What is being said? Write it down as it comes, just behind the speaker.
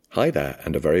Hi there,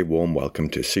 and a very warm welcome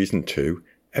to Season 2,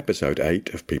 Episode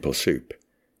 8 of People Soup.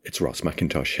 It's Ross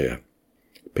McIntosh here.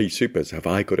 Pea Soupers, have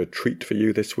I got a treat for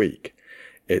you this week?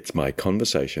 It's my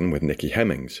conversation with Nikki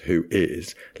Hemmings, who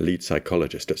is lead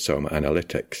psychologist at Soma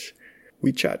Analytics.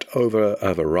 We chat over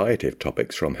a variety of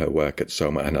topics from her work at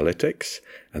Soma Analytics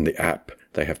and the app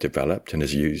they have developed and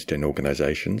is used in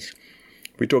organizations.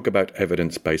 We talk about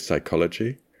evidence-based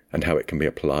psychology and how it can be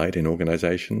applied in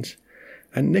organizations.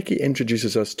 And Nikki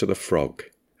introduces us to the frog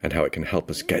and how it can help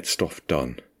us get stuff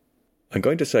done. I'm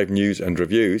going to save news and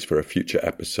reviews for a future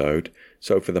episode,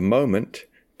 so for the moment,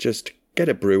 just get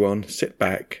a brew on, sit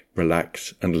back,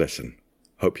 relax and listen.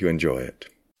 Hope you enjoy it.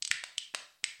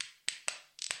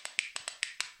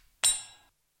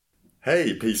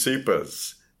 Hey, Pea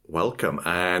Soupers! Welcome,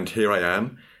 and here I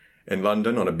am in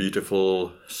London on a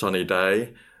beautiful sunny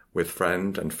day with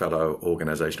friend and fellow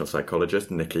organisational psychologist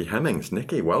Nikki Hemmings.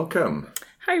 Nikki, welcome.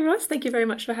 Hi Ross, thank you very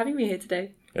much for having me here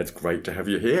today. It's great to have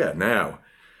you here. Now,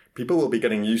 people will be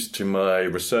getting used to my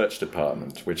research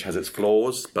department, which has its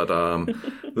flaws, but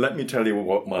let me tell you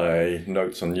what my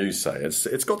notes on you say.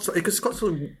 It's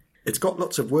got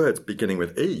lots of words beginning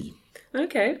with E.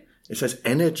 Okay. It says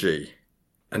energy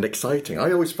and exciting.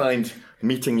 I always find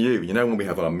meeting you, when we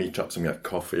have our meetups and we have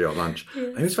coffee or lunch,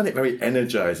 I always find it very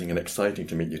energising and exciting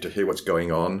to meet you, to hear what's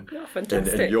going on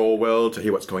in your world, to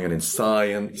hear what's going on in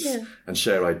science and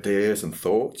share ideas and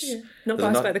thoughts. Yeah. Not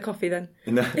biased by the coffee then.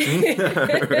 No.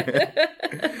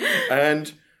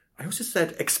 And I also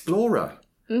said explorer.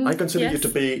 I consider you to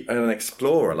be an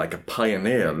explorer, like a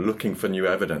pioneer looking for new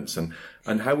evidence and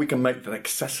how we can make that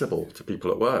accessible to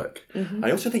people at work. Mm-hmm. I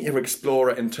also think you're an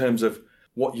explorer in terms of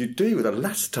what you do. The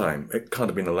last time, it can't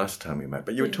have been the last time we met,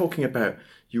 but you were talking about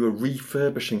you were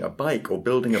refurbishing a bike or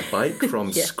building a bike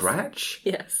from scratch.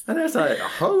 Yes. And I was like,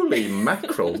 holy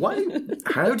mackerel, why?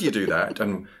 How do you do that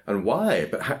and why?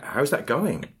 But how's that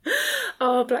going?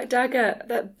 Oh, Black Dagger,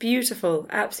 that beautiful.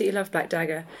 Absolutely love Black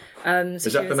Dagger. Is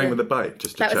that the name of the bike?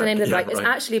 That was the name of the bike. Right. It's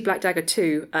actually Black Dagger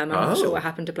 2. I'm not sure what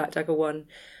happened to Black Dagger 1.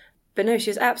 But no, she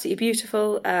was absolutely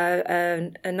beautiful.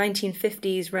 A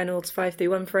 1950s Reynolds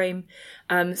 531 frame.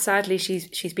 Sadly,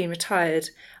 she's been retired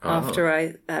after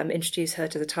I introduced her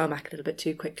to the tarmac a little bit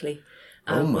too quickly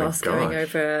whilst going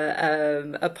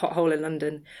over a pothole in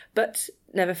London. But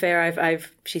never fear,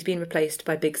 she's been replaced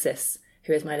by Big Sis,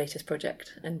 who is my latest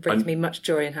project and brings me much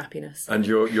joy and happiness. And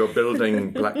you're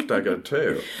building Black Dagger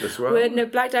 2 as well? No,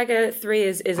 Black Dagger 3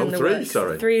 is in the works.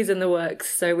 3 is in the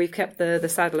works. So we've kept the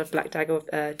saddle of Black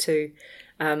Dagger 2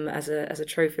 as a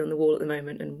trophy on the wall at the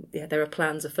moment. And there are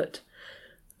plans afoot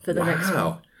for the next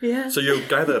one. Yeah. So you'll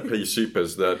gather, Pea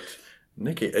Soupers, that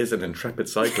Nikki is an intrepid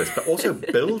cyclist, but also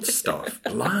builds stuff.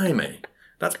 Blimey.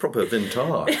 That's proper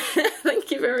vintage. Thank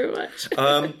you very much.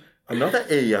 Another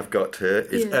E I've got here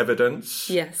is evidence.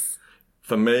 Yes.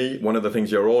 For me, one of the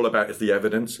things you're all about is the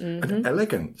evidence and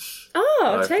elegance. Oh,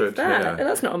 I'll take that.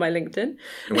 That's not on my LinkedIn.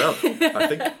 Well, I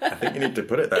think you need to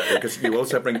put it there because you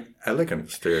also bring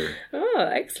elegance to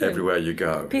everywhere you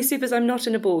go. Pea Soupers, I'm not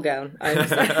in a ball gown.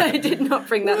 I did not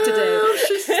bring that today. Well,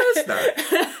 she says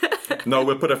that. No,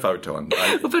 we'll put a photo on.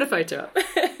 We'll put a photo up.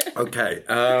 Okay.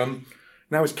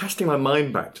 Now, I was casting my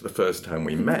mind back to the first time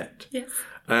we met. Yes.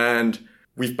 And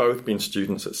we've both been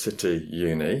students at City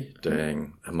Uni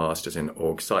doing a master's in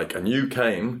Org Psych, and you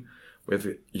came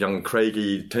with young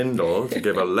Craigie Tyndall to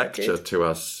give a lecture to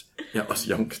us, us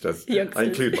youngsters. I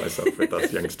include myself with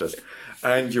us youngsters.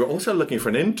 And you were also looking for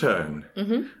an intern.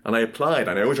 Mm-hmm. And I applied,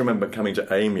 and I always remember coming to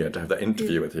AMIA to have that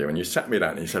interview with you, and you sat me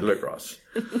down and you said, look, Ross,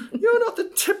 you're not the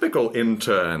typical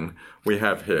intern we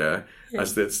have here,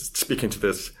 as this, speaking to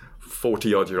this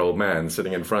 40-odd-year-old man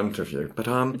sitting in front of you. But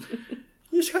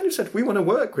you kind of said, we want to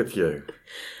work with you.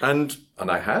 And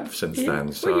I have since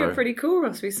then. So. Well, you're pretty cool,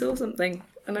 Ross. We saw something.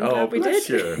 And I'm glad we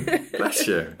did. Bless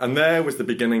you. And there was the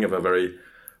beginning of a very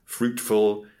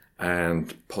fruitful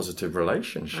and positive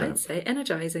relationship. I'd say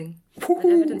energising and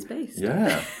evidence-based.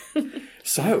 Yeah.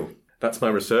 So that's my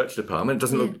research department. It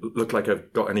doesn't look like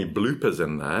I've got any bloopers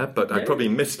in there, but I probably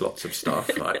missed lots of stuff.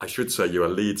 I should say you're a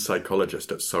lead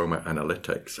psychologist at Soma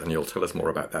Analytics, and you'll tell us more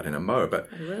about that in a mo. But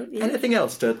anything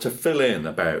else to fill in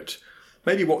about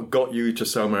maybe what got you to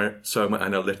Soma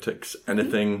Analytics?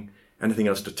 Anything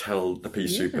else to tell the Pea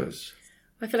Soupers?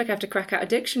 I feel like I have to crack out a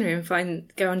dictionary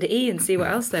and go under E and see what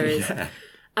else there is.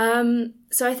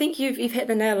 So I think you've hit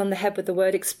the nail on the head with the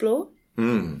word explore.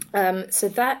 So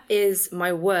that is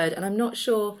my word, and I'm not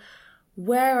sure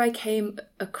where I came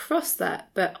across that,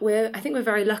 but I think we're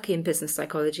very lucky in business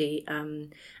psychology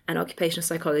and occupational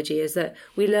psychology, is that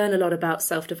we learn a lot about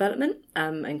self-development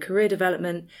and career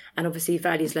development and obviously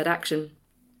values-led action.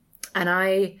 And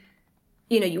I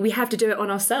we have to do it on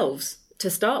ourselves to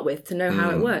start with, to know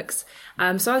how it works.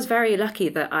 So I was very lucky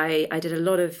that I did a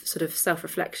lot of sort of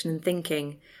self-reflection and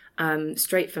thinking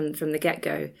straight from the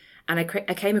get-go. And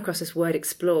I came across this word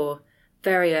explore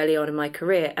very early on in my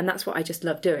career, and that's what I just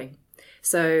love doing.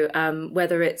 So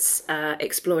whether it's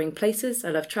exploring places, I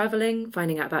love traveling,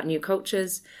 finding out about new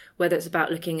cultures, whether it's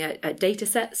about looking at data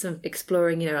sets and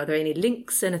exploring, are there any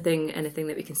links, anything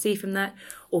that we can see from that,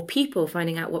 or people,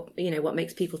 finding out what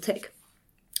makes people tick.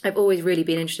 I've always really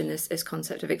been interested in this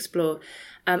concept of explore.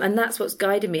 And that's what's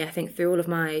guided me, I think, through all of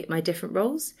my different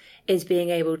roles, is being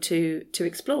able to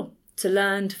explore, to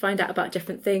learn, to find out about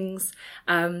different things,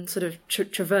 sort of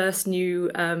traverse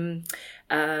new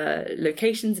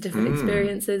locations, different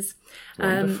experiences.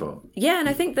 Wonderful. And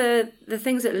I think the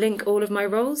things that link all of my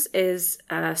roles is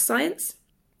science.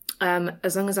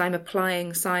 As long as I'm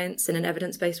applying science in an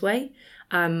evidence-based way,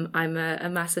 I'm a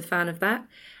massive fan of that.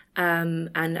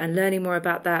 And learning more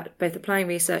about that, both applying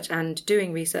research and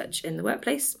doing research in the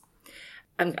workplace.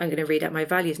 I'm going to read out my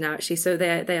values now, actually. So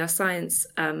they are science,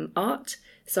 art.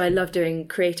 So I love doing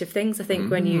creative things. I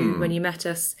think when you met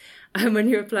us, when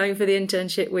you were applying for the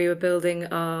internship, we were building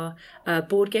our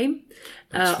board game,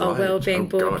 our wellbeing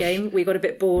board game. We got a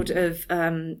bit bored of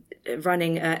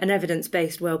running an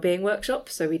evidence-based wellbeing workshop,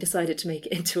 so we decided to make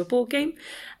it into a board game.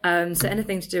 So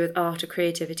anything to do with art or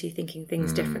creativity, thinking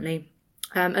things differently.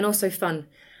 And also fun.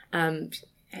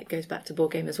 It goes back to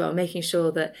board game as well, making sure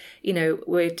that,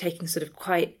 we're taking sort of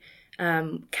quite,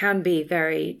 can be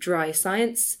very dry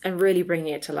science and really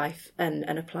bringing it to life and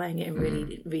applying it in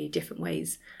really, really different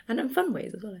ways and fun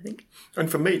ways as well, I think. And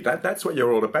for me, that's what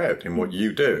you're all about in what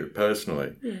you do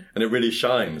personally. Yeah. And it really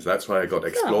shines. That's why I got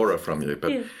Explorer from you.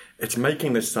 But it's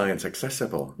making this science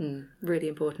accessible. Really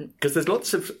important. Because there's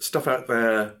lots of stuff out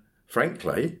there,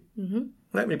 frankly.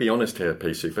 Let me be honest here,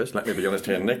 P. Supers. Let me be honest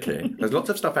here, Nikki. There's lots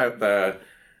of stuff out there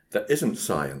that isn't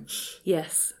science.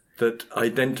 Yes. That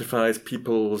identifies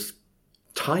people's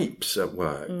types at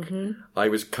work. I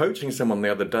was coaching someone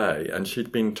the other day, and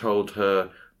she'd been told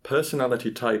her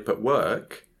personality type at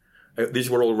work, these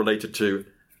were all related to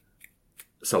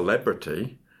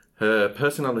celebrity, her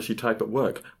personality type at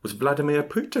work was Vladimir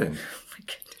Putin. Oh my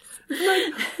goodness.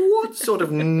 Like, what sort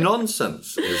of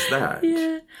nonsense is that?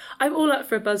 Yeah, I'm all up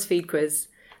for a BuzzFeed quiz,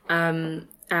 and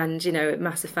a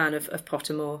massive fan of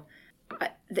Pottermore.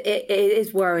 It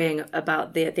is worrying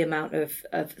about the amount of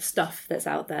stuff that's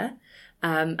out there,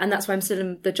 and that's why I'm still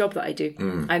in the job that I do.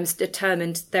 I'm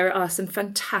determined. There's some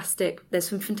fantastic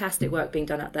work being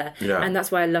done out there, and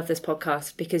that's why I love this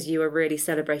podcast, because you are really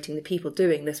celebrating the people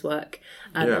doing this work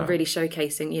and really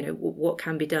showcasing what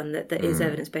can be done that is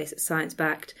evidence based, that's science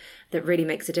backed, that really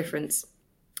makes a difference.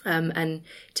 And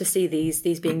to see these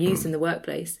being used in the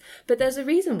workplace. But there's a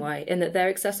reason why, in that they're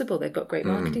accessible. They've got great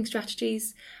marketing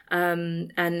strategies,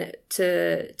 and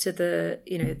to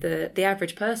the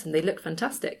average person, they look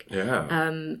fantastic.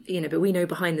 But we know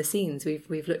behind the scenes,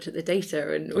 we've looked at the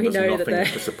data, and we know that they're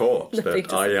to support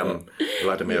that I am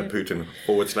Vladimir Putin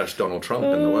 / Donald Trump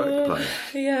in the workplace.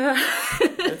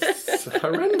 It's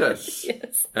horrendous.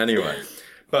 Yes. Anyway,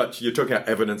 but you're talking about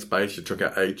evidence-based, you're talking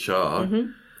about HR.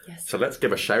 Yes. So let's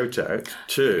give a shout out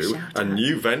to a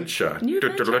new venture.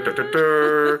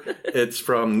 It's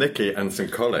from Nikki and some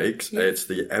colleagues. Yes. It's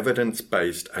the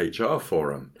Evidence-Based HR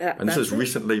Forum. And this has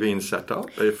recently been set up,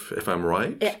 if I'm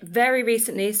right. Yeah, very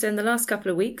recently. So in the last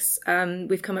couple of weeks,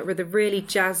 we've come up with a really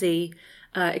jazzy,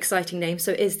 exciting name.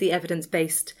 So it is the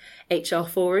Evidence-Based HR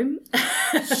Forum.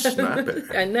 Snappy.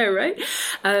 I know, right?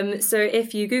 So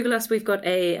if you Google us, we've got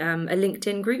a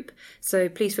LinkedIn group. So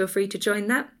please feel free to join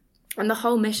that. And the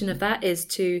whole mission of that is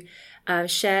to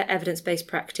share evidence-based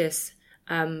practice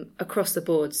across the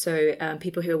board. So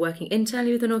people who are working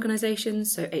internally within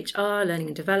organisations, so HR, learning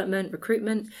and development,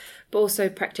 recruitment, but also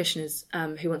practitioners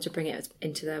who want to bring it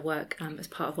into their work as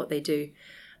part of what they do.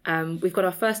 We've got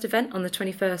our first event on the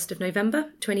 21st of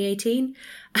November, 2018.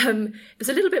 It was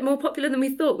a little bit more popular than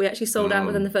we thought. We actually sold out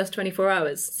within the first 24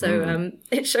 hours. So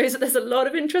it shows that there's a lot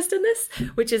of interest in this,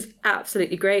 which is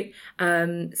absolutely great.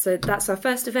 So that's our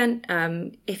first event.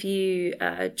 If you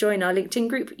join our LinkedIn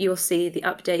group, you'll see the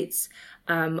updates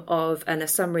of and a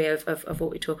summary of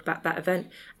what we talk about that event.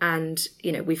 And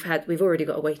we've already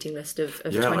got a waiting list of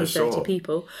 20, 30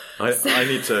 people. I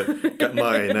need to get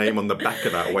my name on the back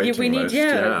of that waiting list.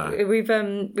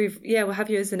 We'll have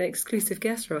you as an exclusive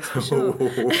guest, Ross, for sure.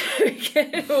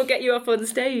 We'll get you up on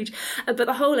stage. But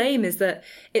the whole aim is that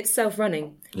it's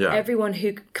self-running. Yeah. Everyone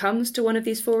who comes to one of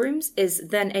these forums is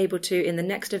then able to, in the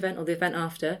next event or the event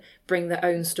after, bring their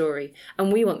own story.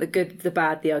 And we want the good, the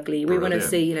bad, the ugly. We want to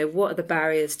see, what are the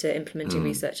barriers to implementing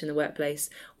research in the workplace?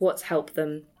 What's helped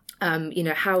them?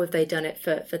 How have they done it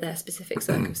for their specific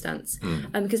circumstance?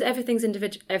 Because everything's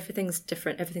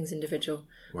different, everything's individual.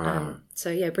 Wow.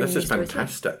 Bringing this is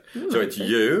fantastic. So it's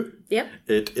you. Yep.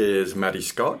 It is Maddie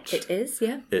Scott. It is,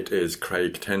 yeah. It is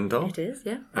Craig Tyndall. It is,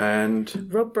 yeah. And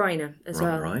Rob Reiner as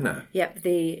well. Rob Reiner. Yep,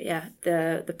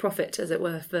 the prophet, as it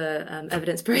were, for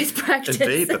evidence-based practice.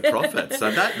 Indeed, the prophet.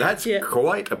 So that's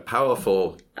quite a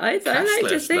powerful. I like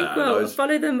to think.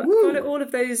 Follow them. Follow all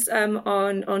of those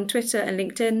on Twitter and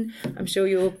LinkedIn. I'm sure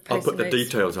you'll. I'll put the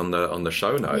details on the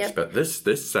show notes. Yep. But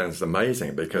this sounds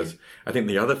amazing because I think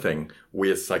the other thing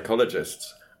we as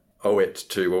psychologists owe it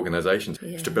to organisations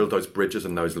is to build those bridges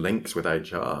and those links with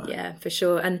HR. Yeah, for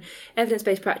sure. And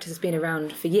evidence-based practice has been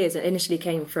around for years. It initially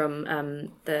came from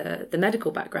the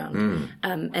medical background.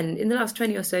 And in the last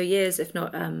 20 or so years, if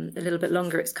not a little bit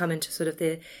longer, it's come into sort of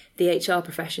the HR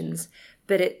professions.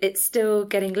 But it's still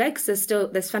getting legs.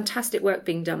 There's fantastic work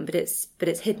being done, but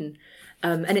it's hidden.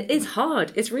 And it is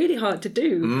hard. It's really hard to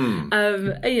do.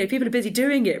 People are busy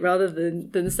doing it rather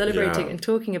than celebrating and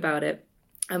talking about it.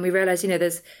 And we realise,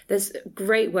 there's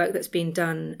great work that's been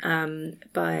done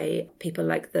by people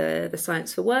like the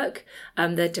Science for Work.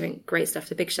 They're doing great stuff.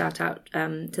 So big shout out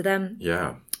to them.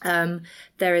 Yeah.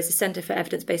 There is a Centre for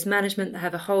Evidence-Based Management that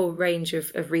have a whole range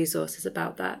of resources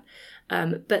about that.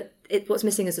 But what's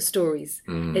missing is the stories,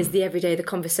 is the everyday, the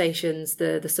conversations,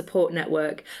 the support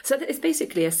network. So it's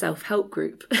basically a self-help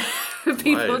group for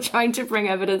people trying to bring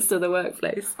evidence to the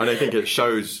workplace. And I think it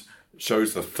shows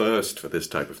the thirst for this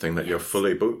type of thing that you're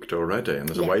fully booked already and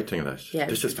there's a waiting list. Yeah,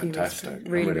 this is fantastic.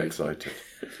 I'm really excited.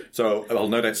 So I'll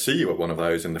no doubt see you at one of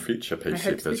those in the future, Peace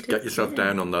Supers. Get yourself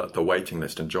down on the waiting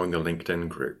list and join the LinkedIn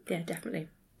group. Yeah, definitely.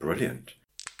 Brilliant.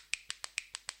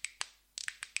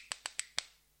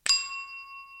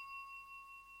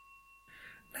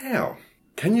 Now,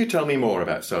 can you tell me more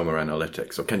about Soma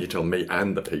Analytics, or can you tell me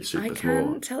and the Peace Supers more? I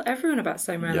can tell everyone about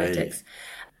Soma Analytics.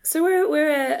 So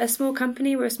we're a small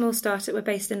company, we're a small startup, we're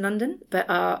based in London, but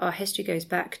our history goes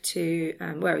back to,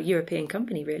 we're a European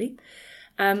company really.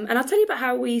 And I'll tell you about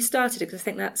how we started it, because I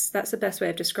think that's the best way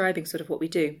of describing sort of what we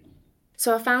do.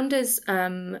 So our founders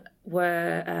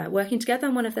were working together,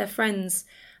 and one of their friends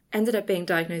ended up being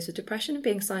diagnosed with depression and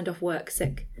being signed off work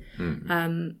sick.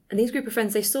 And these group of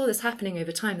friends, they saw this happening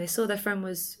over time. They saw their friend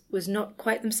was not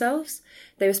quite themselves.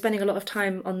 They were spending a lot of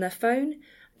time on their phone.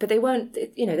 But they weren't,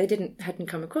 they hadn't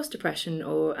come across depression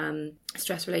or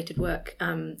stress-related work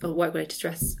or work-related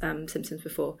stress symptoms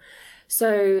before.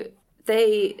 So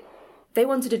they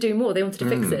wanted to do more. They wanted to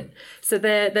fix it. So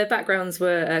their backgrounds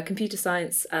were computer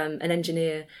science, an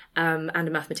engineer, and a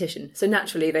mathematician. So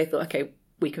naturally they thought, okay,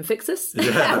 we can fix this.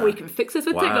 Yeah. We can fix this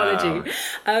with technology.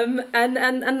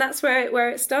 And that's where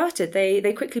it started.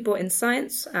 They quickly brought in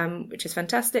science, which is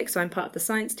fantastic. So I'm part of the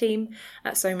science team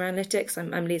at Soma Analytics.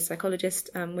 I'm lead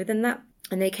psychologist within that.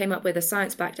 And they came up with a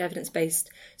science-backed, evidence-based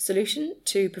solution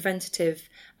to preventative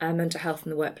mental health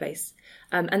in the workplace.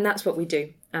 And that's what we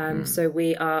do. So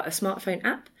we are a smartphone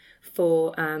app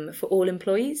for all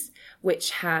employees,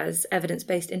 which has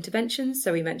evidence-based interventions.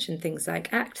 So we mentioned things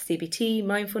like ACT, CBT,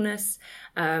 mindfulness.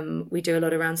 We do a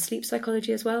lot around sleep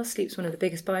psychology as well. Sleep's one of the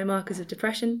biggest biomarkers of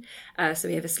depression. So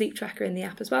we have a sleep tracker in the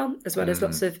app as well as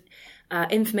lots of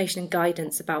information and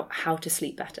guidance about how to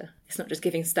sleep better. It's not just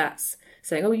giving stats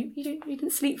saying, oh, you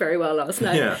didn't sleep very well last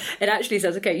night. Yeah. It actually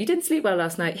says, okay, you didn't sleep well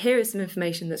last night. Here is some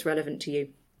information that's relevant to you.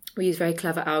 We use very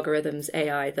clever algorithms,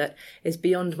 AI, that is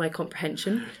beyond my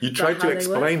comprehension. You tried to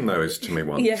explain those to me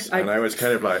once, and I was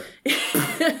kind of like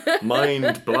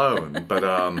mind blown. But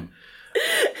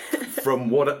from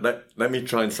what let me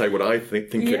try and say what I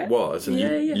think it was, and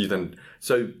you then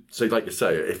so like you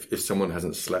say, if someone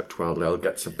hasn't slept well, they'll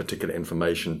get some particular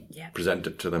information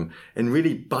presented to them in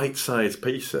really bite-sized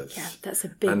pieces. Yeah, that's a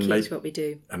big key to what we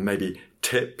do, and maybe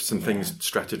tips and things,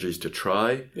 strategies to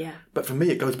try. Yeah. But for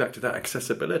me, it goes back to that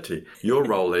accessibility. Your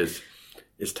role is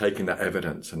taking that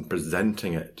evidence and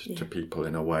presenting it to people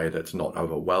in a way that's not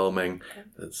overwhelming,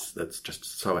 that's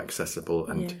just so accessible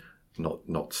and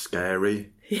not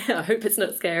scary. Yeah, I hope it's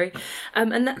not scary.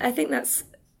 I think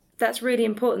that's really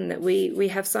important, that we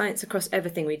have science across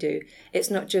everything we do. It's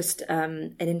not just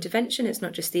an intervention, it's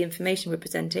not just the information we're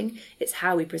presenting, it's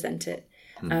how we present it.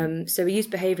 So we use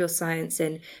behavioural science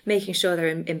in making sure they're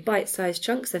in bite-sized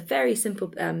chunks. They're very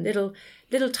simple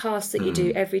little tasks that you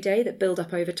do every day that build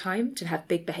up over time to have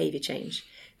big behaviour change.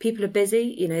 People are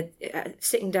busy,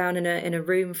 sitting down in a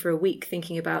room for a week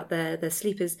thinking about their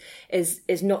sleep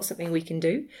is not something we can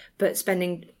do. But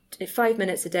spending 5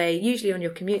 minutes a day, usually on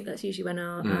your commute, that's usually when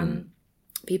our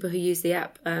people who use the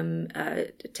app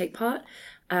take part.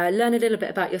 Learn a little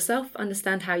bit about yourself,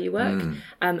 understand how you work,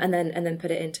 and then put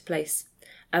it into place.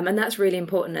 And that's really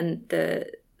important. And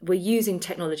we're using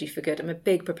technology for good. I'm a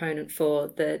big proponent for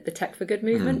the tech for good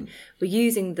movement. We're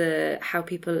using the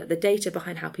data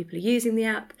behind how people are using the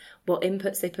app, what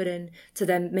inputs they put in, to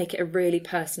then make it a really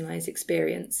personalised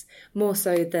experience, more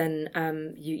so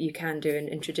than you can do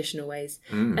in traditional ways.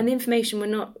 And the information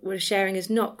we're sharing is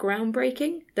not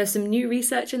groundbreaking. There's some new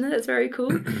research in there that's very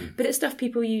cool, but it's stuff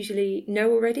people usually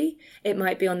know already. It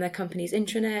might be on their company's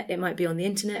intranet, it might be on the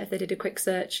internet if they did a quick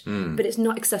search, but it's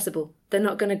not accessible. They're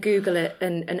not going to Google it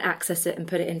and access it and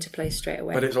put it into place straight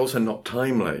away. But it's also not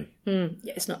timely. Yeah,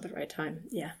 it's not the right time.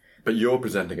 Yeah. But you're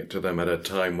presenting it to them at a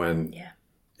time when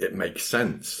it makes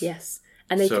sense. Yes.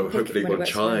 And they can pick hopefully it will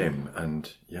chime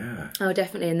and Oh,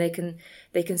 definitely. And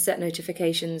they can set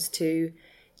notifications to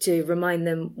remind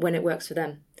them when it works for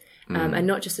them. And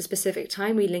not just a specific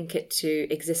time, we link it to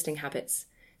existing habits.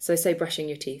 So say brushing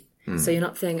your teeth. So you're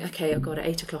not thinking, okay, I've got at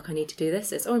 8 o'clock, I need to do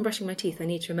this. It's, I'm brushing my teeth. I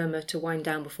need to remember to wind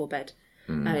down before bed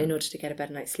in order to get a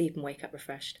better night's sleep and wake up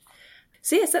refreshed.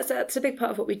 So yes, that's a big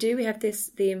part of what we do. We have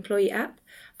the employee app.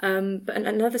 But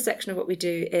another section of what we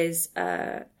do is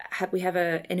we have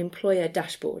an employer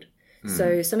dashboard.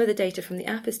 So some of the data from the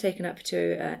app is taken up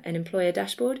to an employer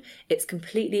dashboard. It's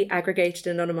completely aggregated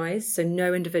and anonymized, so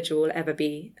no individual will ever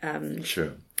be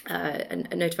notified.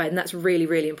 And that's really,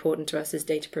 really important to us as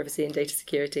data privacy and data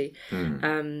security,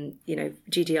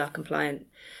 GDPR compliant.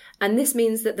 And this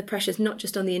means that the pressure is not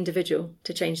just on the individual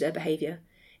to change their behaviour.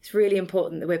 It's really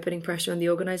important that we're putting pressure on the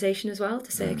organisation as well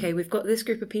to say, okay, we've got this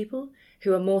group of people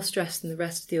who are more stressed than the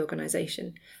rest of the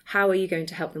organisation. How are you going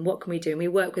to help them? What can we do? And we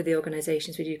work with the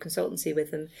organisations, we do consultancy with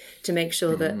them to make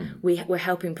sure that we're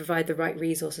helping provide the right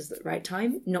resources at the right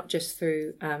time, not just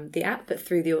through the app, but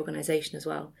through the organisation as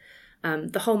well.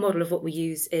 The whole model of what we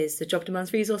use is the job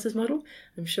demands resources model.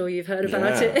 I'm sure you've heard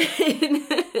about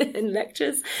it in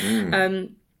lectures.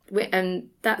 And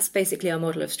that's basically our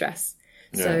model of stress.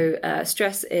 So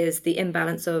stress is the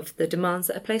imbalance of the demands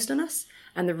that are placed on us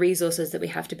and the resources that we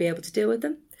have to be able to deal with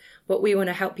them. What we want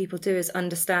to help people do is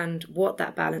understand what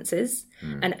that balance is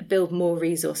and build more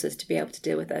resources to be able to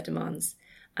deal with their demands.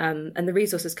 And the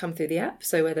resources come through the app.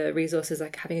 So whether resources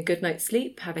like having a good night's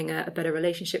sleep, having a better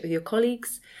relationship with your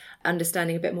colleagues,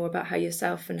 understanding a bit more about how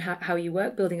yourself and how you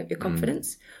work, building up your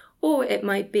confidence, or it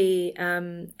might be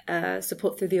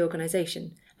support through the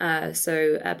organisation.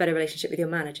 So a better relationship with your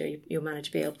manager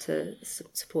be able to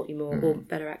support you more, or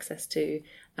better access to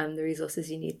the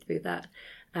resources you need through that.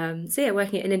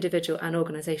 Working at an individual and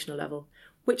organisational level,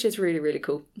 which is really, really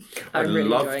cool. I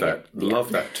love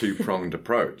that two-pronged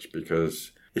approach,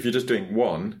 because if you're just doing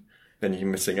one, then you're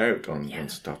missing out on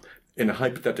stuff. In a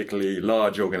hypothetically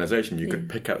large organisation, you could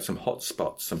pick out some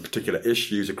hotspots, some particular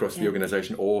issues across the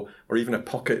organisation, or even a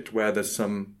pocket where there's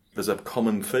a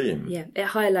common theme. Yeah, it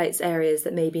highlights areas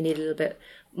that maybe need a little bit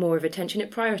more of attention.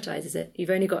 It prioritises it. You've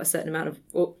only got a certain amount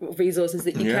of resources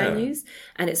that you can use,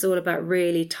 and it's all about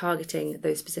really targeting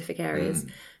those specific areas.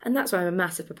 And that's why I'm a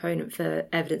massive proponent for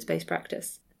evidence-based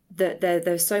practice.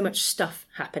 There's so much stuff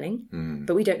happening,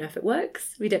 but we don't know if it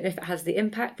works. We don't know if it has the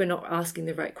impact. We're not asking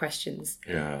the right questions.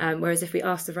 Whereas if we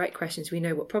ask the right questions, we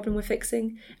know what problem we're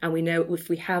fixing, and we know if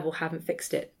we have or haven't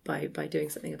fixed it by doing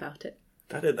something about it.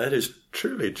 That is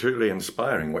truly, truly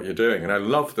inspiring what you're doing. And I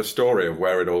love the story of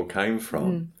where it all came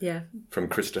from. From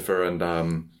Christopher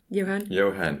and Johan.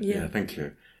 Yeah, thank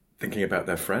you. Thinking about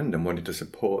their friend and wanting to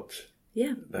support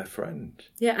their friend.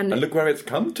 Yeah, and look where it's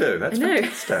come to. That's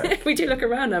fantastic. We do look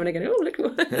around now and go, oh, look,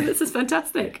 this is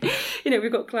fantastic.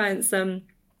 We've got clients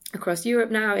across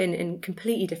Europe now in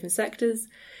completely different sectors.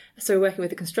 So we're working with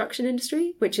the construction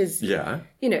industry, which is,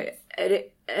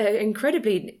 an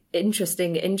incredibly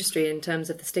interesting industry in terms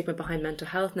of the stigma behind mental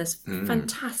health. And there's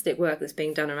fantastic work that's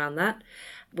being done around that.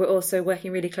 We're also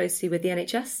working really closely with the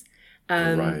NHS,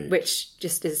 which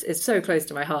just is so close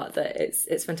to my heart that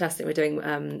it's fantastic. We're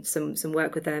doing some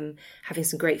work with them, having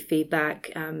some great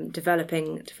feedback,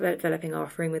 developing our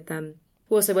offering with them.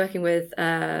 We're also working with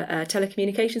a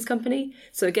telecommunications company.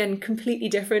 So again, completely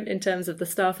different in terms of the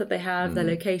staff that they have, their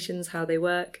locations, how they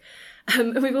work.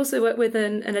 And we've also worked with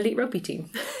an elite rugby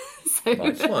team.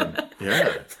 Nice one.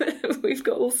 Yeah. We've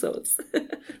got all sorts.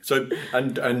 So,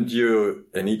 and you,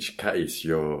 in each case,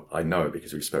 I know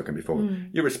because we've spoken before,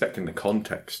 you're respecting the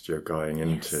context you're going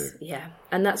into. Yeah.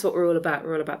 And that's what we're all about.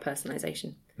 We're all about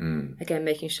personalisation. Again,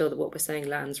 making sure that what we're saying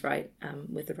lands right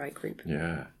with the right group.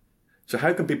 Yeah. So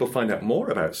how can people find out more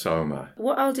about Soma?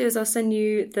 What I'll do is I'll send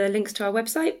you the links to our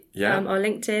website, our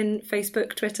LinkedIn,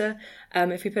 Facebook, Twitter,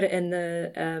 if we put it in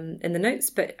the notes.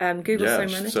 But Google Soma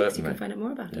Analytics, you can find out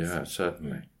more about us. Yeah,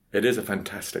 certainly. It is a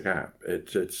fantastic app.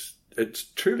 It's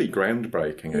truly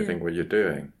groundbreaking, I think, what you're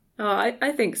doing. Oh,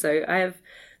 I think so. I have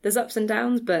there's ups and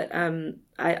downs, but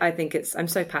I think I'm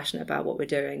so passionate about what we're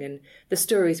doing and the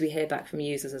stories we hear back from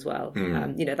users as well.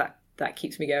 That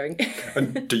keeps me going.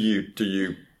 And do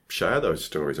you share those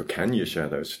stories, or can you share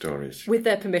those stories? With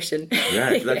their permission.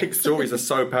 Yeah, because I think stories are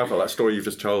so powerful. That story you've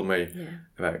just told me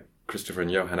about Christopher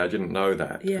and Johan, I didn't know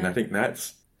that. Yeah. And I think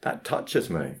that touches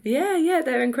me. Yeah,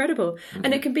 they're incredible.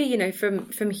 And it can be,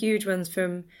 from huge ones,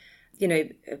 from,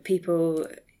 people,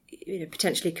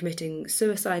 potentially committing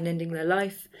suicide and ending their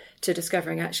life, to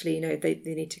discovering actually, they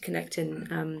need to connect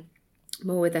in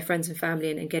more with their friends and family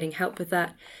and getting help with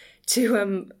that.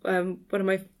 To one of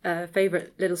my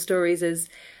favourite little stories is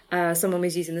someone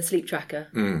was using the sleep tracker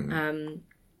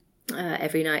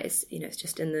every night. It's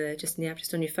just in the app,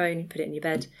 just on your phone. You put it in your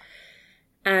bed,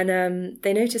 and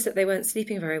they noticed that they weren't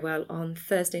sleeping very well on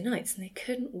Thursday nights, and they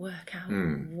couldn't work out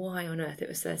why on earth it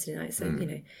was Thursday night. So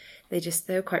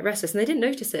they were quite restless, and they didn't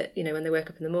notice it, when they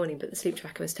woke up in the morning. But the sleep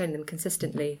tracker was telling them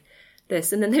consistently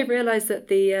this, and then they realised that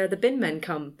the bin men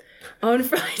come on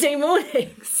Friday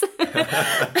mornings,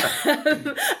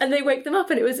 and they wake them up,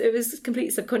 and it was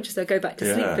completely subconscious. They'll go back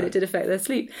to sleep, but it did affect their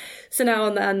sleep. So now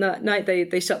on that night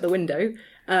they shut the window,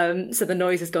 so the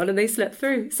noise is gone, and they slept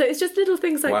through. So it's just little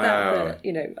things like that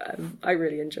I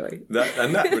really enjoy. That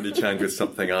really changes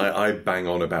something I bang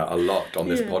on about a lot on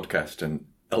this podcast and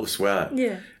elsewhere.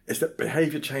 Yeah. Is that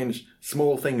behaviour change,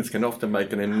 small things can often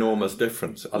make an enormous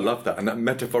difference. I love that. And that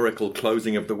metaphorical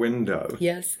closing of the window.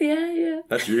 Yes, yeah.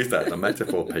 Let's use that as a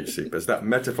metaphor, Peace Supers. That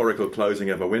metaphorical closing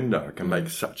of a window can make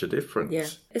such a difference. Yeah.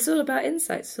 It's all about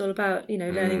insights. It's all about,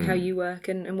 learning how you work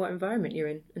and what environment you're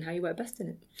in and how you work best in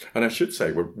it. And I should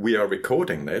say, we are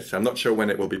recording this. I'm not sure when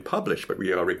it will be published, but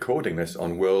we are recording this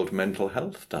on World Mental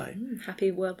Health Day.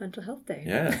 Happy World Mental Health Day.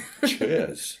 Yeah.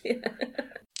 Cheers.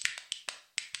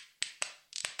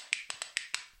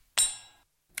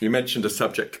 You mentioned a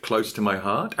subject close to my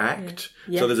heart, ACT.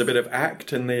 Yeah. Yes. So there's a bit of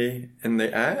ACT in the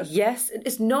ad? Yes,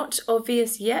 it's not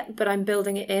obvious yet, but I'm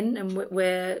building it in, and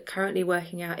we're currently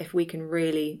working out if we can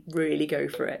really, really go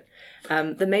for it.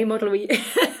 The main model you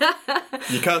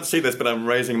can't see this, but I'm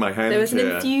raising my hand. There was an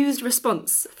infused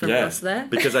response from us there.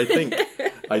 Because I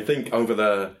think over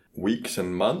the weeks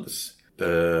and months,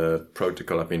 the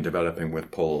protocol I've been developing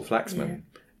with Paul Flaxman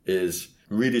is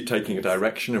really taking a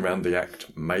direction around the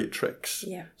ACT matrix.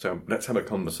 Yeah. So let's have a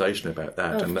conversation about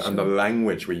that and the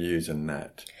language we use in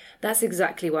that. That's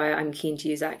exactly why I'm keen to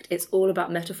use ACT. It's all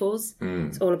about metaphors.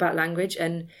 It's all about language.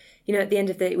 And, at the end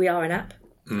of the day, we are an app.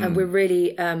 And we're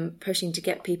really pushing to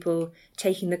get people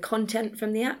taking the content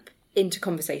from the app into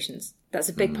conversations. That's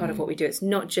a big part of what we do. It's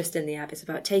not just in the app. It's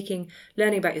about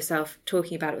learning about yourself,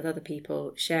 talking about it with other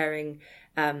people, sharing,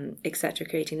 etc.,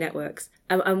 creating networks.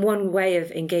 And one way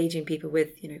of engaging people with,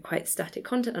 quite static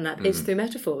content on that is through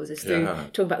metaphors, is through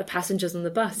talking about the passengers on the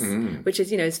bus, which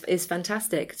is, is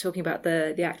fantastic. Talking about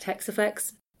the ACT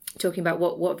hexaflex, talking about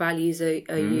what values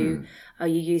are you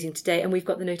using today. And we've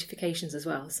got the notifications as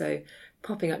well. So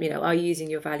popping up, are you using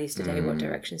your values today? What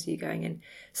directions are you going in?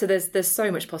 So there's so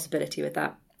much possibility with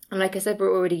that. And like I said,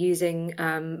 we're already using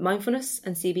mindfulness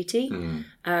and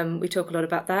CBT. We talk a lot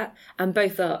about that. And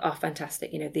both are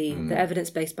fantastic. The evidence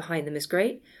base behind them is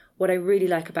great. What I really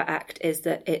like about ACT is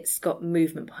that it's got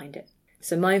movement behind it.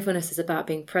 So mindfulness is about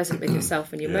being present with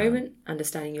yourself in your moment,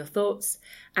 understanding your thoughts.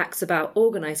 ACT's about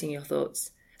organising your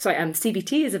thoughts.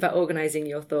 CBT is about organising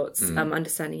your thoughts,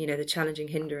 understanding, the challenging,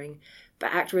 hindering.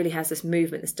 But ACT really has this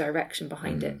movement, this direction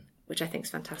behind it, which I think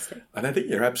is fantastic. And I think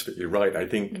you're absolutely right. I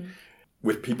think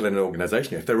with people in an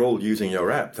organisation, if they're all using your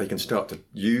app, they can start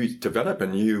to develop a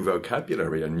new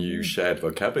vocabulary, a new shared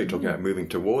vocabulary, talking about moving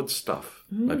towards stuff,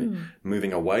 maybe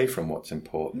moving away from what's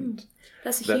important.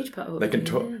 That's a huge part of what they can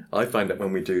talk. I find that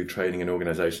when we do training in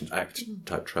organisations, ACT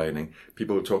type training,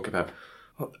 people will talk about,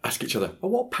 ask each other,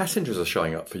 what passengers are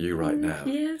showing up for you right now?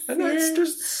 Yes, and that's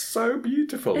just so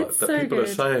beautiful that people are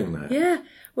saying that. Yeah.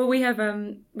 Well, we have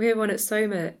one at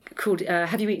Soma called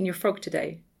 "Have You Eaten Your Frog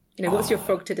Today?" What's your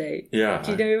frog today? Yeah.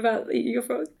 Do you know about eating your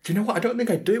frog? Do you know what? I don't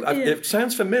think I do. It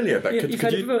sounds familiar, but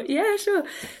could you... Yeah, sure.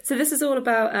 So this is all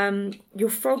about your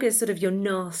frog is sort of your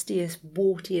nastiest,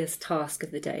 wartiest task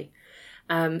of the day.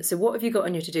 So what have you got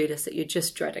on your to-do list that you're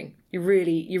just dreading? You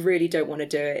really don't want to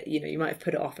do it. You might have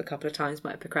put it off a couple of times,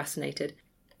 might have procrastinated.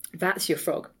 That's your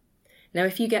frog. Now,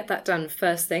 if you get that done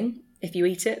first thing, if you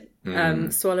eat it,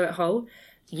 swallow it whole,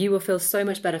 you will feel so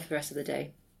much better for the rest of the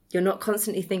day. You're not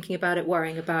constantly thinking about it,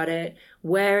 worrying about it,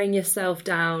 wearing yourself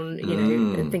down,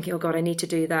 and thinking, oh God, I need to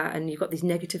do that. And you've got these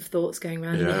negative thoughts going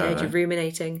around in your head, you're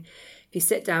ruminating. If you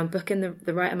sit down, book in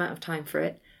the right amount of time for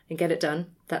it and get it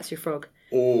done, that's your frog.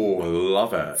 Oh,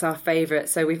 love it. It's our favourite.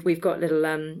 So we've got little,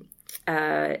 in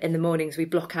the mornings, we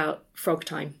block out frog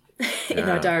time. in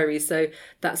our diaries. So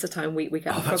that's the time we get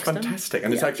the that's frogs fantastic. done.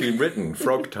 And it's actually written,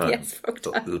 frog time. Yes, frog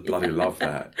time. Bloody love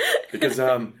that. Because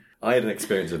I had an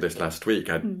experience of this last week.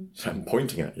 I'm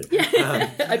pointing at you.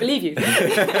 I believe you.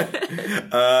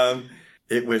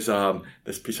 It was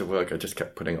this piece of work I just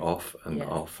kept putting off and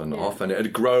off and off. And it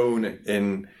had grown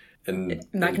in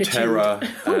terror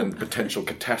and potential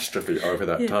catastrophe over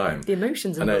that time. The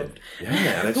emotions involved.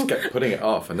 And I just kept putting it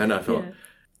off. And then I thought,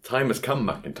 time has come,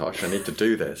 Macintosh, I need to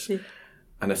do this. Yeah.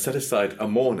 And I set aside a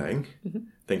morning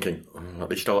thinking, at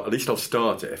least I'll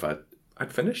start it if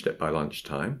I'd finished it by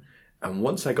lunchtime. And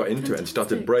once I got into it and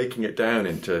started breaking it down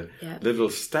into little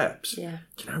steps, do you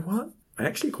know what? I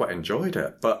actually quite enjoyed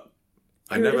it. But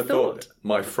I never thought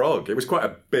my frog. It was quite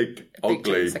a big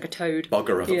ugly, it's like a toad,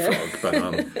 bugger of a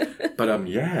frog. But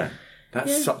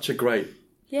that's such a great,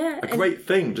 great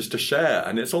thing just to share,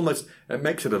 and it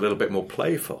makes it a little bit more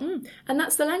playful. And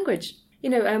that's the language. You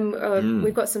know,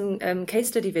 we've got some case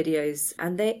study videos,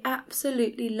 and they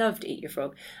absolutely loved Eat Your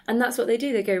Frog, and that's what they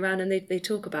do. They go around and they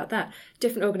talk about that.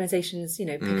 Different organisations, you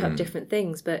know, pick up different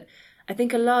things, but I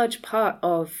think a large part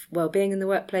of well-being in the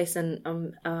workplace and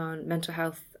on Mental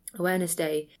Health Awareness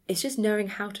Day is just knowing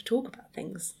how to talk about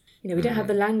things. You know, we don't have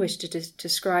the language to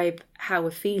describe how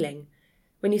we're feeling.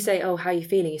 When you say, "Oh, how are you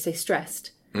feeling?" you say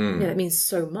stressed. You know, that means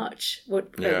so much.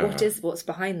 What's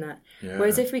behind that? Yeah.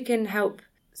 Whereas if we can help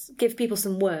give people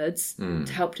some words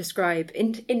to help describe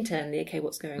internally, okay,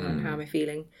 what's going on, how am I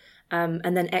feeling,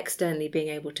 and then externally being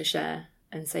able to share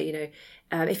and say, you know,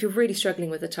 if you're really struggling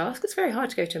with a task, it's very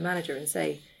hard to go to a manager and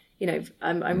say, you know,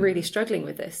 I'm really struggling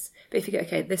with this. But if you go,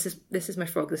 okay, this is my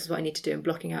frog, this is what I need to do, and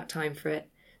blocking out time for it,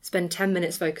 spend 10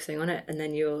 minutes focusing on it, and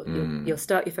then you'll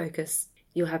start your focus,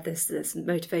 you'll have this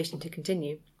motivation to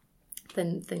continue,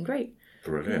 then great.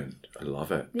 Brilliant. I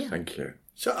love it. Yeah. Thank you.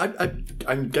 So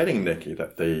I'm getting, Nikki,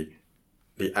 that the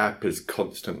app is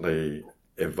constantly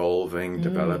evolving,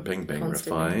 developing, being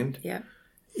refined. Yeah.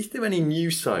 Is there any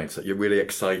new science that you're really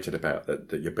excited about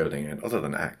that you're building in, other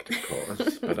than ACT, of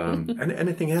course? But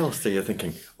anything else that you're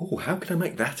thinking, oh, how can I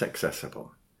make that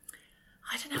accessible?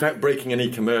 I don't know. Without breaking any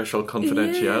commercial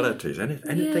confidentialities.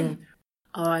 Anything? Yeah.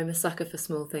 Oh, I'm a sucker for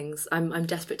small things. I'm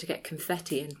desperate to get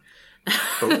confetti in.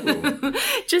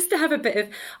 Just to have a bit of...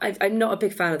 I'm not a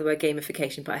big fan of the word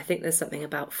gamification, but I think there's something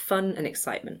about fun and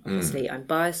excitement. Obviously, I'm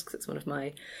biased because it's one of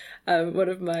my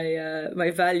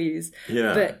my values.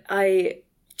 Yeah. But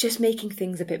just making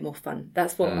things a bit more fun.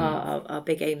 That's what our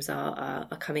big aims are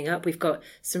coming up. We've got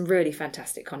some really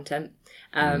fantastic content,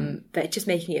 but just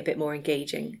making it a bit more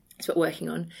engaging is what we're working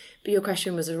on. But your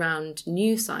question was around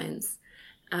new science.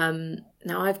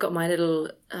 Now I've got my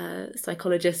little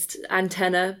psychologist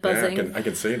antenna buzzing. Yeah, I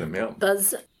can see them, yeah.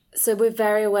 Buzz. So we're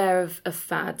very aware of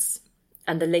fads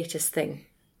and the latest thing.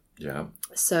 Yeah.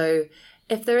 So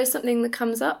if there is something that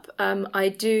comes up, I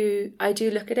do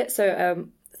look at it. So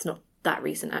it's not that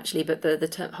recent actually, but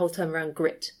the whole term around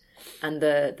grit and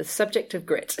the subject of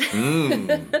grit.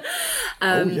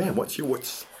 Tell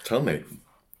me.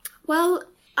 Well,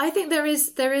 I think there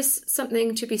is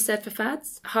something to be said for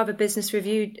fads. Harvard Business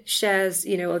Review shares,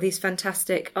 you know, all these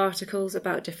fantastic articles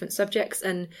about different subjects,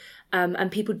 and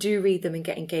people do read them and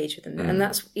get engaged with them, and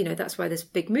that's why this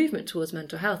big movement towards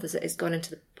mental health is it's gone into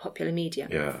the popular media.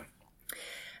 Yeah.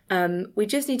 We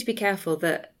just need to be careful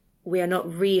that we are not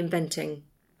reinventing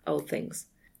old things.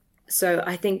 So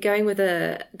I think going with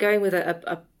a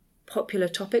popular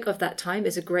topic of that time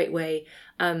is a great way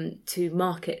to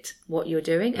market what you're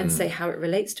doing and say how it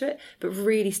relates to it, but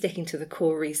really sticking to the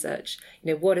core research.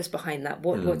 You know, what is behind that?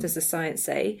 What does the science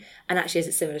say? And actually, is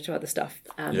it similar to other stuff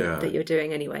that you're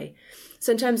doing anyway?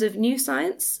 So in terms of new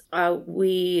science,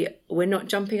 we're not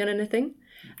jumping on anything,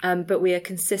 but we are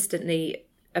consistently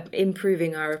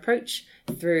improving our approach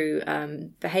through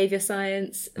behaviour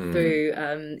science, through,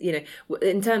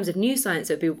 in terms of new science,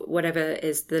 it would be whatever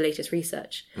is the latest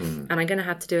research. And I'm going to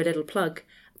have to do a little plug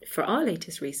for our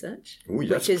latest research,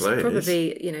 which is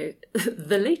probably, you know,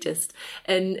 the latest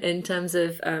in terms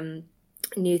of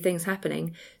new things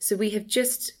happening. So we have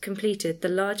just completed the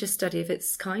largest study of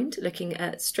its kind, looking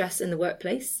at stress in the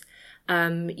workplace,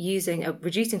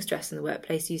 reducing stress in the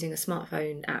workplace using a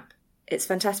smartphone app. It's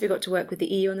fantastic we got to work with the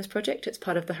EU on this project. It's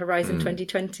part of the Horizon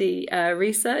 2020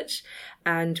 research,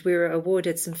 and we were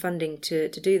awarded some funding to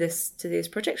do this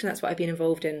project, and that's what I've been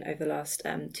involved in over the last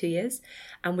 2 years.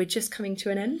 And we're just coming to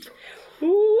an end.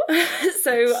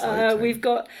 So we've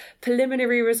got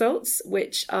preliminary results,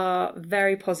 which are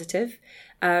very positive.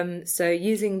 So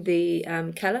using the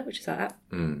Keller, which is our app,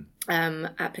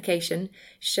 application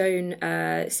shown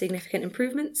significant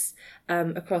improvements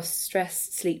across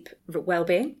stress, sleep,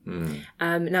 well-being.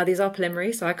 Now these are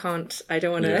preliminary, so I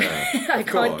don't want to, I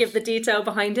can't give the detail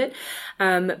behind it.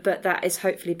 But that is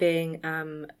hopefully being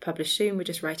published soon. We're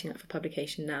just writing up for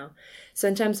publication now. So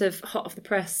in terms of hot off the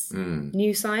press,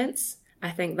 new science, I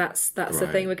think that's the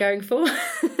thing we're going for.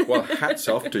 Well, hats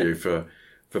off to you for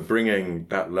bringing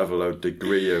that level of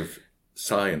degree of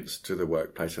science to the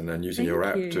workplace and then using your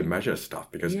app to measure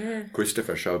stuff, because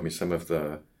Christopher showed me some of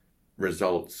the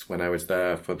results when I was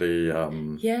there for the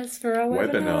for our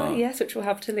webinar, which we'll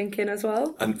have to link in as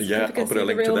well. And I'll put a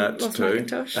link to that too.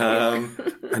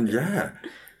 And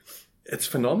it's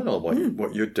phenomenal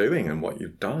what you're doing and what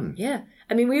you've done. Yeah,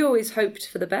 I mean, we always hoped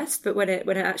for the best, but when it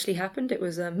actually happened, it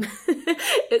was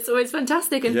it's always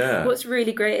fantastic. And what's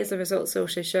really great is the results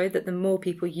also showed that the more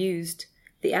people used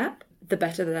the app, the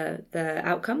better the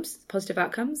outcomes, positive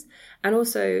outcomes. And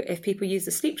also, if people use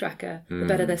the sleep tracker, the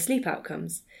better their sleep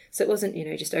outcomes. So it wasn't,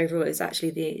 just overall, it's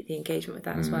actually the engagement with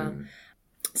that as well.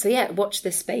 So watch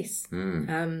this space.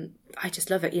 I just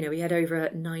love it. We had over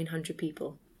 900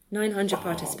 people. 900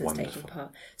 participants taking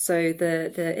part. So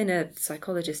the inner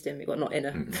psychologist in me, well, not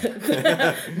inner,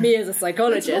 me as a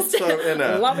psychologist,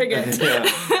 loving it.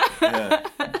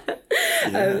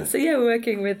 We're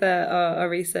working with our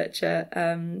researcher,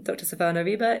 Dr. Savannah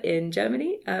Weber in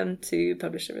Germany, to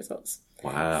publish the results.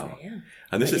 Wow. So,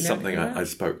 and this is something I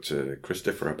spoke to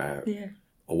Christopher about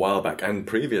a while back and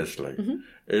previously,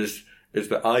 is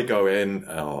that I go in,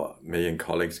 or me and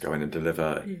colleagues go in and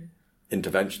deliver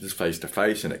interventions face to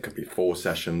face, and it could be 4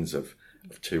 sessions of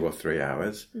 2 or 3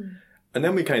 hours. And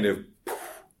then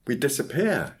we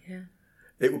disappear. Yeah.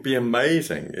 It would be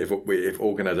amazing if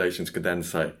organizations could then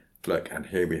say, look, and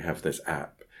here we have this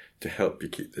app to help you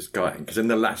keep this going. Because in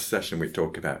the last session we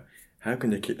talked about how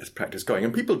can you keep this practice going,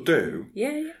 and people do.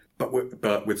 But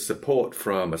with support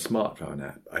from a smartphone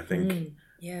app, I think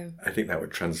that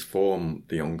would transform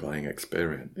the ongoing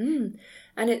experience.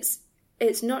 And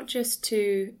it's not just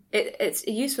it's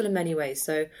useful in many ways.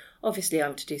 So obviously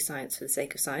I'm to do science for the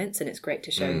sake of science, and it's great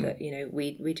to show that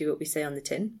we do what we say on the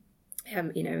tin,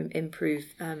 improve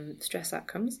stress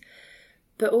outcomes.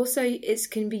 But also it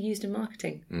can be used in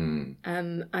marketing.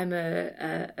 I'm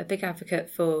a big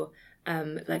advocate for,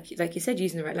 like you said,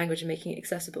 using the right language and making it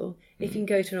accessible. If you can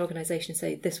go to an organisation and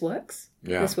say, this works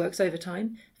over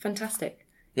time, fantastic.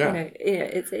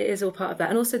 It is all part of that.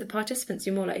 And also the participants,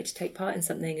 you're more likely to take part in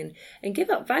something and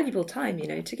give up valuable time,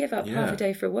 to give up half a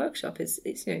day for a workshop it's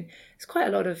quite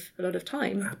a lot of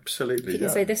time. Absolutely. You can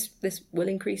say this will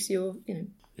increase your,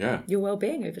 your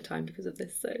well-being over time because of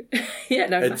this. So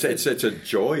it's a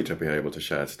joy to be able to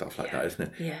share stuff like that, isn't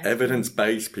it? Yeah.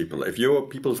 Evidence-based people. If you're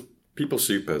people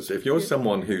supers, if you're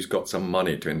someone who's got some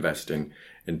money to invest in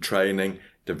training,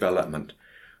 development,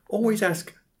 always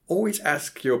ask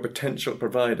your potential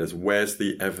providers, where's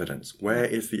the evidence? Where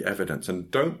is the evidence? And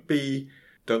don't be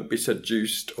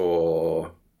seduced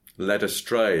or led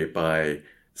astray by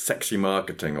sexy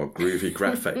marketing or groovy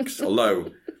graphics.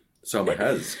 Although Soma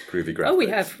has groovy graphics. Oh, we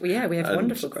have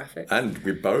wonderful graphics. And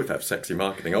we both have sexy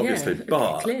marketing, obviously.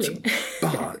 Clearly.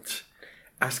 But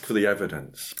ask for the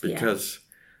evidence, because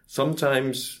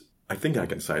sometimes, I think I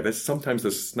can say this, sometimes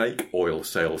there's snake oil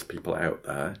salespeople out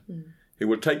there who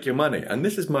will take your money. And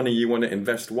this is money you want to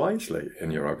invest wisely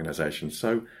in your organisation.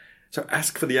 So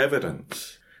ask for the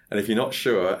evidence. And if you're not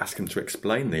sure, ask them to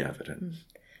explain the evidence.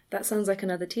 That sounds like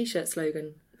another T-shirt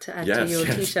slogan to add to your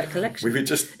T-shirt collection. We were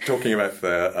just talking about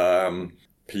the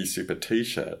P Super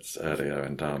T-shirts earlier,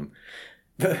 and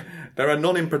there are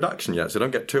none in production yet, so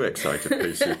don't get too excited,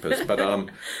 P Supers. But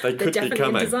they could be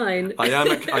coming. Design. I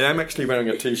am actually wearing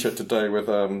a T-shirt today with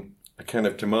a can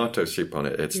of tomato soup on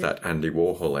it. It's that Andy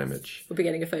Warhol image. We'll be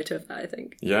getting a photo of that, I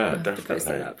think. Yeah, we'll definitely. Have to post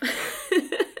that up.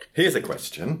 Here's a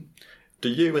question. Do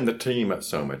you and the team at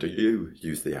Soma, do you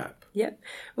use the app? Yep.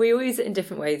 We all use it in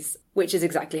different ways, which is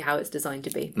exactly how it's designed to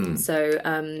be. So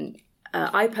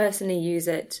I personally use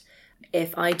it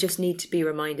if I just need to be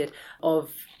reminded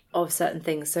of certain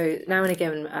things. So now and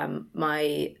again,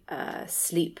 my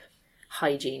sleep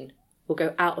hygiene will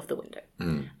go out of the window.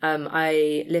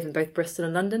 I live in both Bristol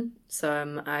and London.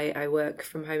 So I work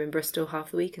from home in Bristol half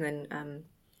the week and then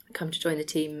come to join the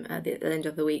team at the end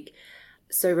of the week.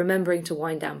 So remembering to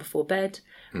wind down before bed,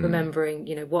 remembering,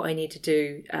 what I need to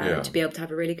do to be able to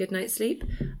have a really good night's sleep.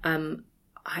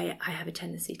 I have a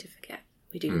tendency to forget.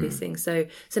 We do these things. So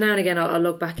now and again, I'll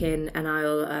log back in and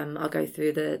I'll go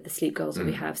through the sleep goals that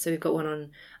we have. So we've got one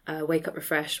on wake up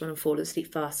refreshed, one on fall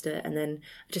asleep faster, and then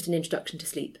just an introduction to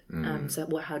sleep. So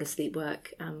how does sleep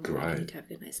work? Why do you need to have a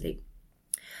good night's sleep?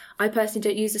 I personally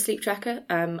don't use a sleep tracker.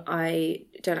 I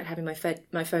don't like having my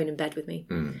phone in bed with me.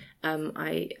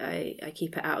 I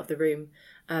keep it out of the room.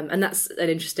 And that's an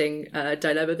interesting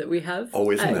dilemma that we have. Oh,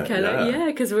 isn't it? Yeah,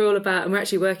 because we're all about, and we're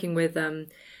actually working with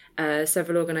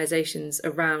several organisations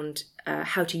around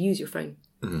how to use your phone.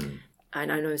 And I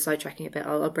know I'm sidetracking a bit.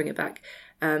 I'll bring it back.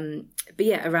 But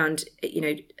yeah, around,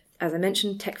 as I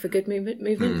mentioned, tech for good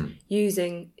movement,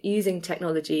 using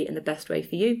technology in the best way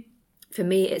for you. For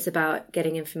me, it's about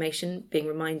getting information, being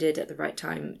reminded at the right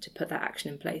time to put that action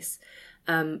in place.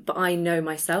 But I know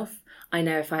myself. I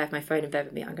know if I have my phone in bed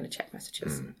with me, I'm going to check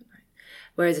messages.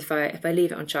 Whereas if I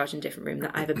leave it on charge in a different room,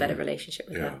 that I have a better relationship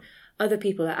with it. Other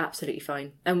people are absolutely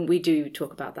fine, and we do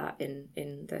talk about that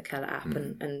in the Keller app,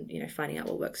 and finding out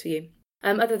what works for you.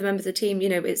 Other members of the team,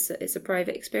 it's a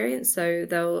private experience, so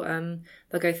they'll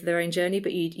go through their own journey.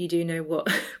 But you do know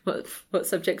what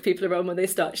subject people are on when they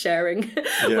start sharing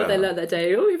what they learned that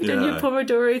day. Oh, have you done your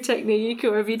Pomodoro technique,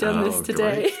 or have you done this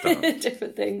today?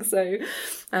 Different things. So,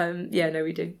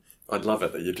 we do. I'd love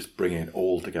it that you're just bringing it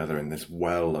all together in this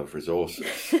well of resources.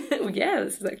 Well, yeah,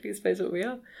 that's exactly, I suppose, what we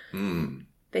are.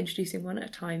 But introducing one at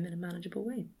a time in a manageable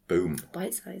way. Boom.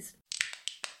 Bite-sized.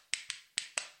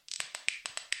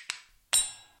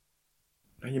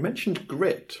 Now, you mentioned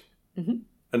grit.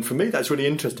 And for me, that's really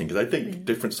interesting because I think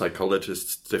different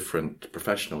psychologists, different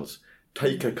professionals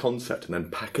take a concept and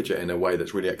then package it in a way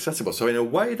that's really accessible. So in a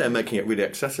way, they're making it really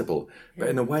accessible. But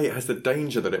in a way, it has the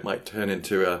danger that it might turn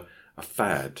into a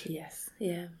fad. Yes,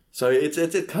 yeah. So it's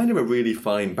kind of a really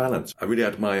fine balance. I really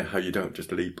admire how you don't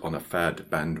just leap on a fad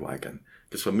bandwagon.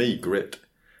 Because for me, grit,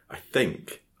 I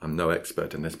think, I'm no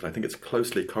expert in this, but I think it's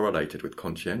closely correlated with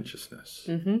conscientiousness.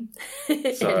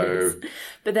 It is.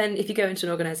 But then if you go into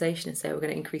an organisation and say, we're going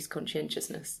to increase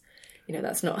conscientiousness,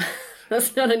 that's not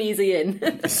an easy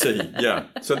in. See, yeah.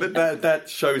 So that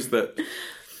shows that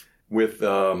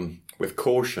with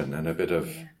caution and a bit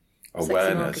of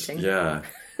awareness,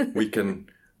 we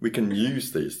can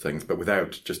use these things, but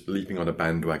without just leaping on a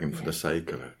bandwagon for the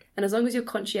sake of it. And as long as you're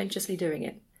conscientiously doing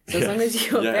it. So as long as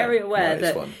you're very aware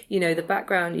that, the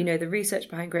background, the research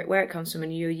behind grit, where it comes from,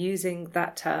 and you're using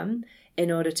that term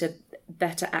in order to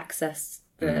better access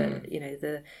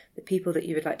the, the people that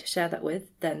you would like to share that with,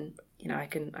 then, I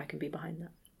can be behind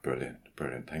that.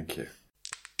 Brilliant. Thank you.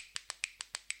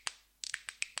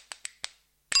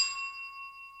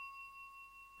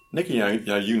 Nikki,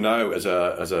 you know, as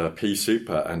a pea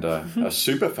super and a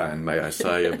super fan, may I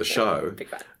say, of the show,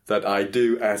 that I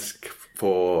do ask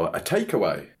for a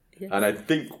takeaway. Yes. And I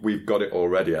think we've got it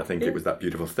already. I think it was that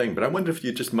beautiful thing. But I wonder if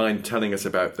you'd just mind telling us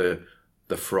about the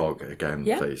frog again,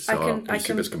 please, so our pea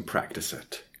supers can practice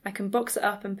it. I can box it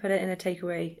up and put it in a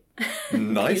takeaway.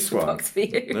 Nice one. Box for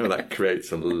you. No, that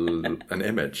creates an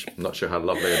image. I'm not sure how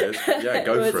lovely it is. But yeah,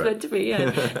 go for it. It's meant to be,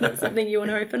 That's something you want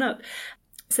to open up.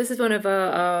 So this is one of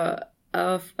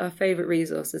our favourite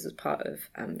resources as part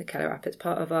of the Keller app. It's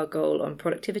part of our goal on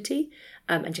productivity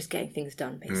and just getting things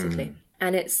done, basically.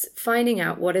 And it's finding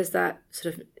out what is that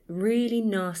sort of really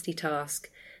nasty task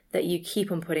that you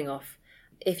keep on putting off.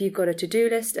 If you've got a to-do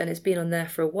list and it's been on there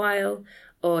for a while,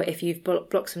 or if you've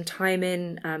blocked some time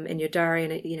in your diary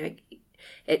and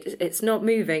it's not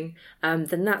moving,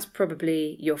 then that's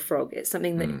probably your frog. It's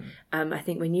something that I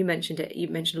think when you mentioned it, you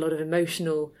mentioned a lot of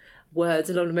emotional words,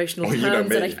 a lot of emotional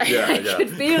terms, and I could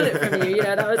feel it from you.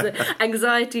 That was an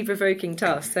anxiety-provoking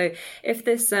task. So if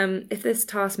this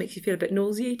task makes you feel a bit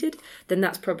nauseated, then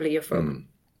that's probably your frog.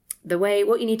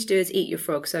 What you need to do is eat your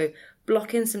frog. So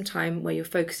block in some time where you're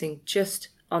focusing just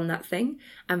on that thing,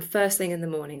 and first thing in the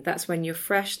morning, that's when you're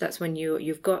fresh, that's when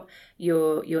you've got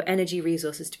your energy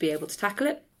resources to be able to tackle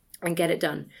it and get it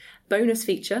done. Bonus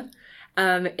feature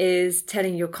is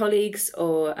telling your colleagues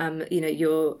or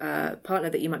your partner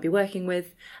that you might be working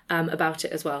with about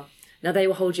it as well. Now they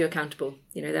will hold you accountable.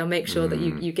 They'll make sure that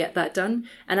you get that done.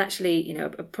 And actually,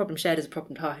 a problem shared is a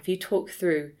problem half. If you talk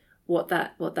through what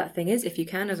that thing is, if you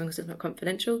can, as long as it's not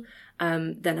confidential,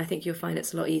 then I think you'll find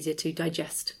it's a lot easier to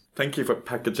digest. Thank you for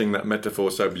packaging that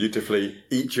metaphor so beautifully.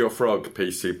 Eat your frog,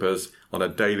 pea supers, on a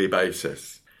daily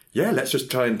basis. Yeah, let's just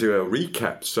try and do a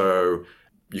recap. So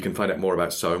you can find out more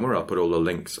about Soma. I'll put all the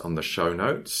links on the show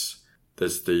notes.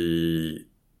 There's the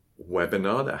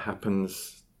webinar that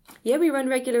happens. Yeah, we run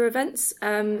regular events.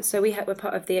 So we're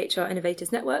part of the HR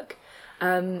Innovators Network.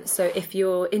 So if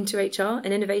you're into HR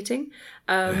and innovating,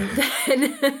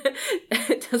 then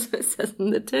that's what it says on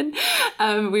the tin.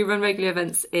 We run regular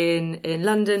events in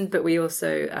London, but we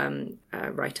also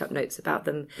write up notes about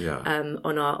them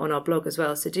on our blog as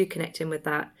well. So do connect in with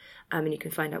that. And you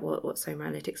can find out what Soma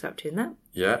Analytics are up to in that.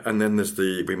 Yeah, and then there's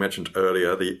we mentioned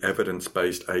earlier, the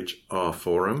Evidence-Based HR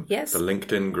Forum. Yes. The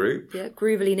LinkedIn group. Yeah,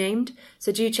 groovily named.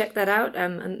 So do check that out.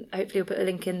 And hopefully we'll put a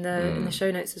link in the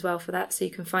show notes as well for that, so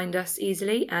you can find us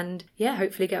easily. And yeah,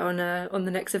 hopefully get on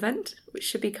the next event, which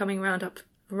should be coming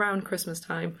around Christmas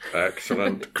time.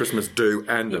 Excellent. Christmas do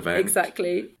and event.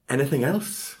 Exactly. Anything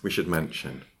else we should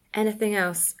mention? Anything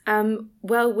else?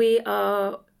 Well, we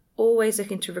are always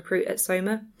looking to recruit at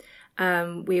Soma.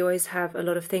 We always have a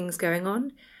lot of things going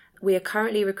on. We are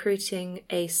currently recruiting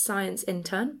a science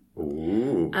intern.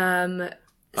 Ooh. I'm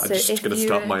just going to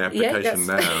start my application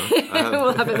now.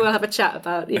 We'll have a chat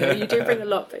about, you do bring a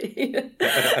lot, but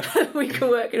we can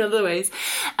work in other ways.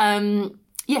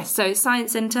 So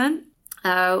science intern.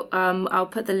 I'll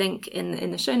put the link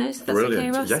in the show notes. If that's Brilliant.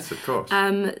 Okay, Ross. Yes, of course.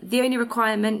 The only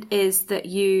requirement is that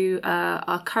you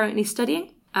are currently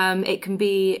studying. It can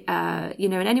be,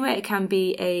 in any way. It can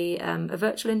be a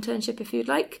virtual internship if you'd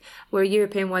like. We're a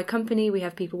European-wide company. We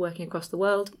have people working across the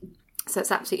world. So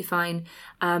it's absolutely fine.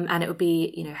 And it would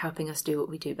be, helping us do what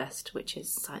we do best, which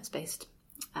is science-based,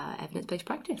 evidence-based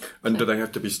practice. And do they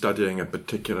have to be studying a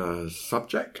particular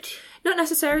subject? Not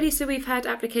necessarily. So we've had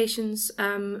applications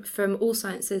from all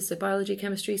sciences, so biology,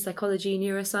 chemistry, psychology,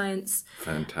 neuroscience.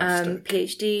 Fantastic.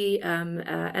 PhD,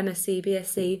 MSc,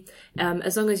 BSc.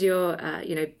 As long as you're,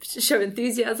 show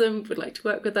enthusiasm, would like to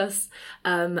work with us,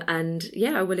 and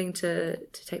are willing to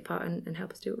take part and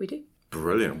help us do what we do.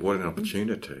 Brilliant. What an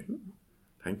opportunity.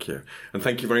 Thank you. And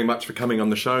thank you very much for coming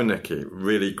on the show, Nikki.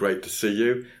 Really great to see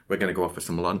you. We're going to go off for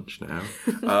some lunch now.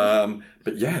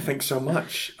 But yeah, thanks so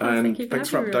much. And thanks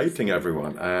for updating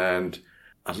everyone. And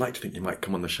I'd like to think you might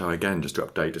come on the show again just to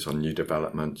update us on new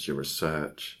developments, your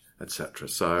research, etc.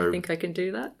 So I think I can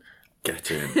do that.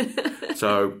 Get in.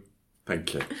 So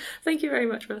thank you. Thank you very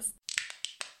much, Russ.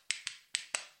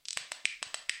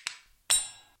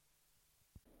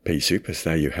 P-Supers,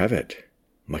 there you have it.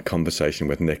 My conversation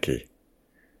with Nikki.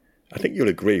 I think you'll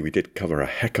agree we did cover a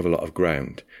heck of a lot of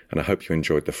ground, and I hope you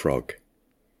enjoyed the frog.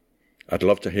 I'd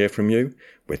love to hear from you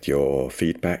with your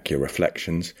feedback, your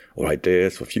reflections, or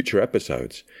ideas for future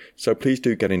episodes, so please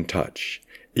do get in touch.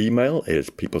 Email is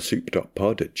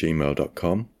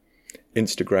peoplesoup.pod@gmail.com,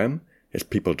 Instagram is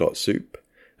people.soup,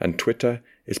 and Twitter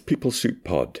is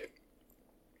peoplesouppod.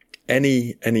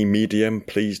 Any medium,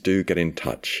 please do get in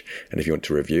touch. And if you want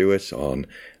to review us on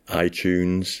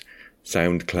iTunes,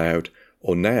 SoundCloud,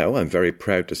 or now, I'm very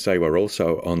proud to say we're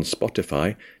also on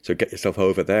Spotify, so get yourself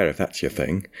over there if that's your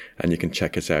thing, and you can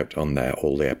check us out on there.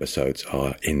 All the episodes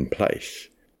are in place.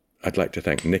 I'd like to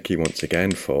thank Nikki once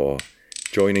again for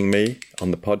joining me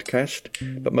on the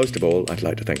podcast, but most of all, I'd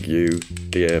like to thank you,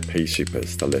 dear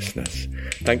P-Supers, the listeners.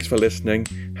 Thanks for listening,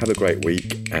 have a great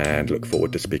week, and look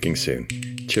forward to speaking soon.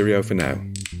 Cheerio for now.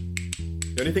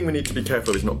 The only thing we need to be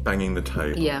careful of is not banging the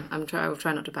table. Yeah, I will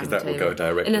try not to bang the table. That will go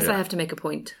directly. Unless I have to make a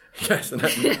point. Yes, and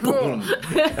then boom. Then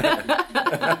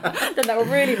that will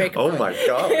really make a point. Oh my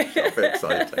gosh, that'll be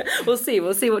exciting. We'll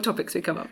see what topics we come up.